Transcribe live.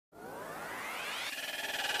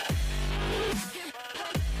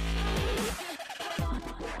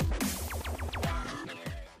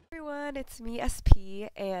everyone, it's me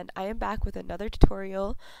SP and I am back with another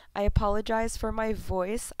tutorial. I apologize for my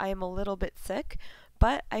voice, I am a little bit sick,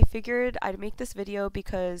 but I figured I'd make this video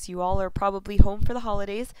because you all are probably home for the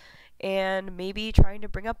holidays and maybe trying to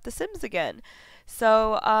bring up The Sims again.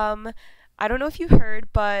 So I don't know if you heard,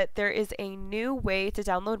 but there is a new way to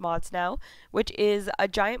download mods now, which is a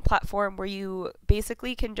giant platform where you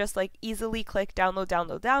basically can just like easily click download,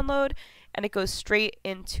 download, download, and it goes straight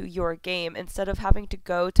into your game instead of having to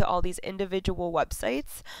go to all these individual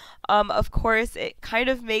websites. Of course, it kind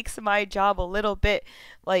of makes my job a little bit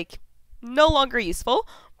like no longer useful,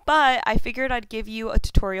 but I figured I'd give you a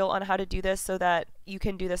tutorial on how to do this so that you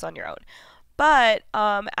can do this on your own. But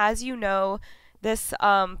as you know, this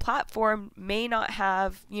platform may not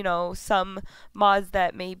have, some mods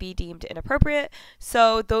that may be deemed inappropriate,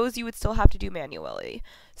 so those you would still have to do manually.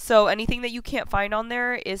 So anything that you can't find on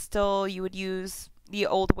there is still, you would use the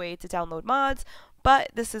old way to download mods, but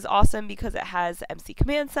this is awesome because it has MC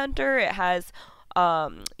Command Center, it has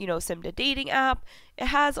Sim to Dating app, it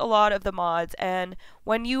has a lot of the mods, and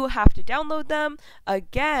when you have to download them,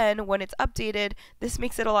 again, when it's updated, this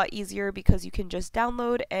makes it a lot easier because you can just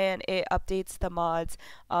download and it updates the mods,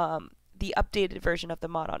 the updated version of the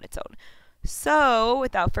mod on its own. So,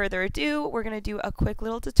 without further ado, we're going to do a quick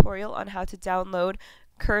little tutorial on how to download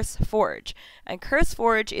CurseForge. And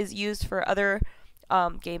CurseForge is used for other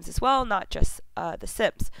games as well, not just The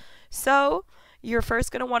Sims. So, you're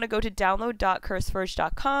first going to want to go to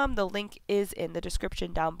download.curseforge.com. The link is in the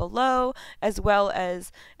description down below, as well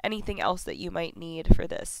as anything else that you might need for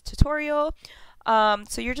this tutorial.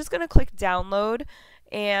 So you're just going to click download,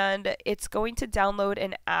 and it's going to download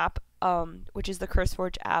an app, which is the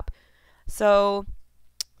CurseForge app. So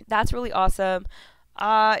that's really awesome.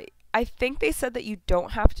 I think they said that you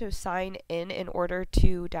don't have to sign in order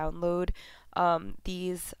to download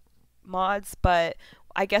these mods, but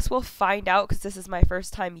I guess we'll find out because this is my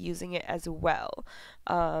first time using it as well.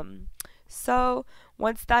 So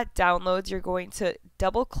once that downloads, you're going to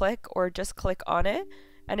double click or just click on it,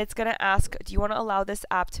 and it's going to ask, do you want to allow this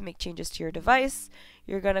app to make changes to your device?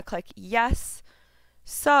 You're going to click yes.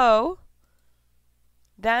 So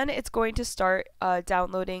then it's going to start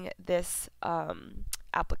downloading this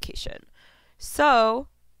application. So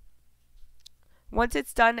once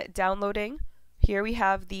it's done downloading, here we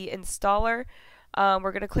have the installer.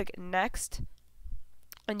 We're going to click next,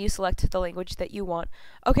 and you select the language that you want.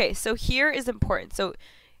 Okay, so here is important. So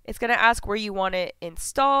it's going to ask where you want it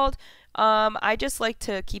installed. I just like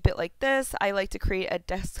to keep it like this. I like to create a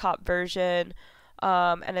desktop version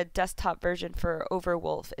and a desktop version for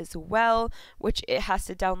Overwolf as well, which it has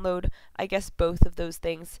to download, I guess, both of those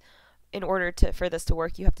things. In order for this to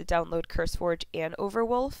work, you have to download CurseForge and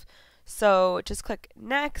Overwolf. So just click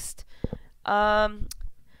next.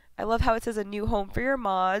 I love how it says a new home for your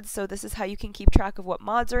mods, so this is how you can keep track of what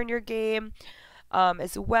mods are in your game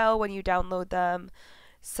as well when you download them.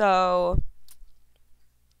 So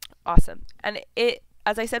awesome. And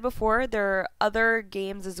as I said before, there are other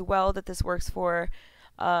games as well that this works for.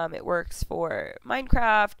 It works for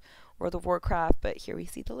Minecraft, World of Warcraft, but here we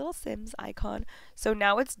see the little Sims icon. So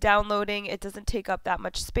now it's downloading. It doesn't take up that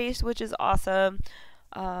much space, which is awesome.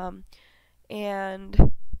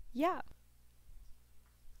 And yeah.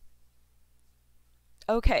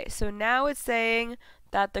 Okay, so now it's saying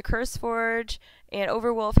that the CurseForge and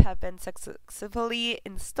Overwolf have been successfully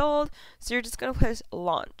installed, so you're just going to push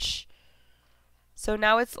launch. So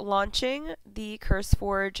now it's launching the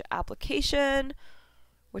CurseForge application,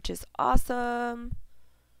 which is awesome.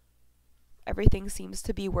 Everything seems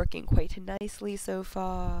to be working quite nicely so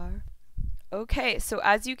far. Okay, so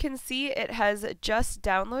as you can see, it has just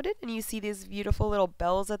downloaded, and you see these beautiful little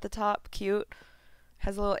bells at the top, cute.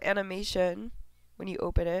 Has a little animation when you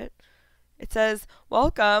open it. It says,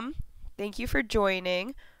 welcome, thank you for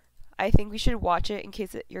joining. I think we should watch it in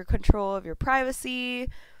case you're in control of your privacy.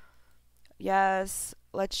 Yes,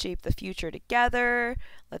 let's shape the future together.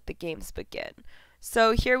 Let the games begin.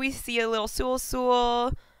 So here we see a little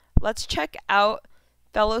Sool. Let's check out,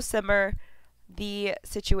 fellow Simmer, the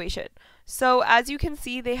situation. So as you can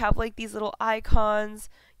see, they have like these little icons.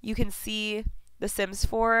 You can see The Sims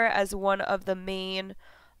 4 as one of the main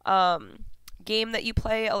game that you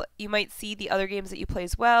play. You might see the other games that you play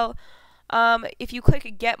as well. If you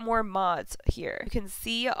click get more mods here, you can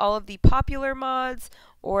see all of the popular mods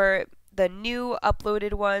or the new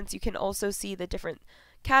uploaded ones. You can also see the different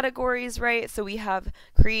categories, right? So we have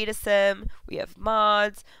create a sim, we have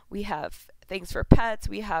mods, we have things for pets,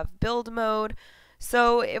 we have build mode.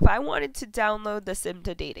 So if I wanted to download the Sim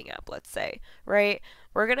to Dating app, let's say, right,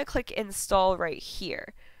 we're going to click install right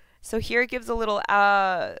here. So here it gives a little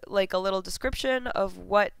like a little description of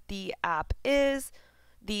what the app is,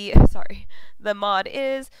 the the mod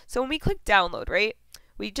is. So when we click download, right?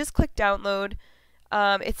 We just click download.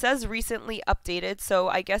 It says recently updated, so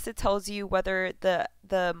I guess it tells you whether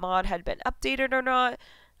the mod had been updated or not.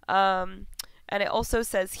 And it also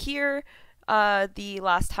says here the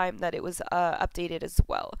last time that it was updated as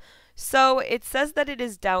well. So it says that it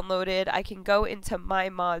is downloaded. I can go into my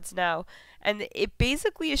mods now, and it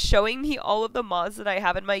basically is showing me all of the mods that I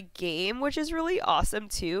have in my game, which is really awesome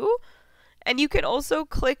too. And you can also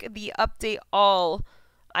click the update all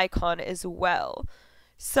icon as well.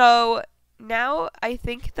 So now I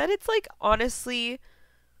think that it's like honestly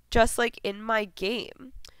just like in my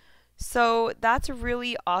game. So that's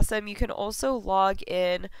really awesome. You can also log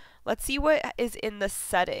in. Let's see what is in the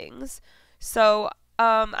settings. So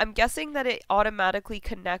I'm guessing that it automatically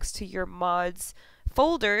connects to your mods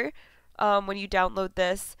folder when you download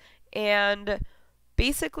this. And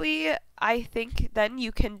basically, I think then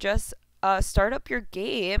you can just start up your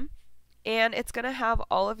game, and it's going to have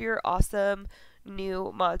all of your awesome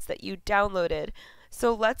new mods that you downloaded.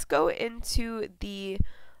 So let's go into the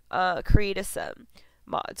create a sim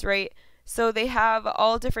mods, right? So they have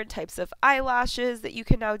all different types of eyelashes that you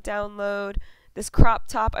can now download. This crop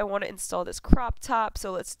top, I want to install this crop top,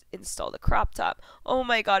 so let's install the crop top. Oh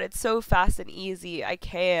my god, it's so fast and easy. I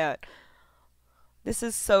can't. This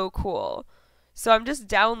is so cool. So I'm just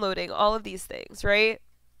downloading all of these things, right?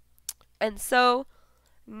 And so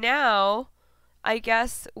now I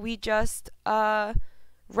guess we just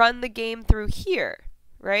run the game through here,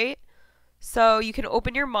 right? So you can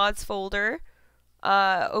open your mods folder,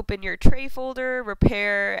 open your tray folder,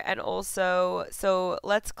 repair, and also, so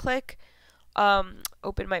let's click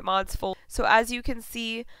open my mods folder. So as you can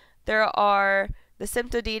see, there are the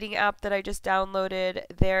Sympto dating app that I just downloaded.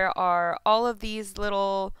 There are all of these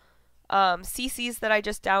little CCs that I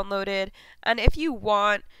just downloaded. And if you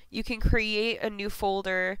want, you can create a new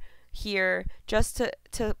folder here just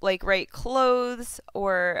to like write clothes,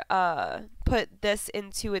 or put this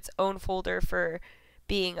into its own folder for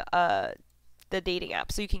being the dating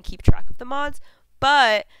app, so you can keep track of the mods.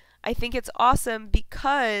 But I think it's awesome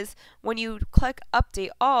because when you click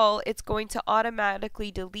update all, it's going to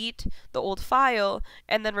automatically delete the old file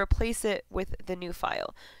and then replace it with the new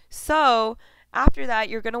file. So after that,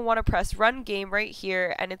 you're going to want to press run game right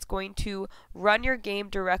here, and it's going to run your game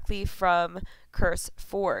directly from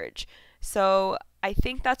CurseForge. So I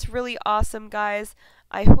think that's really awesome, guys.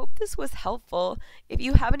 I hope this was helpful. If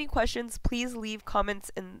you have any questions, please leave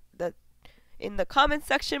comments in the comment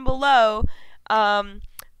section below.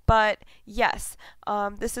 But yes,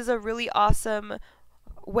 this is a really awesome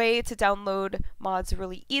way to download mods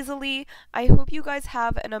really easily. I hope you guys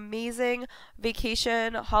have an amazing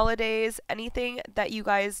vacation, holidays, anything that you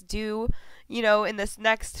guys do, you know, in this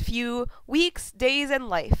next few weeks, days, and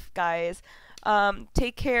life, guys.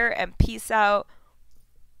 Take care and peace out.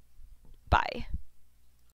 Bye.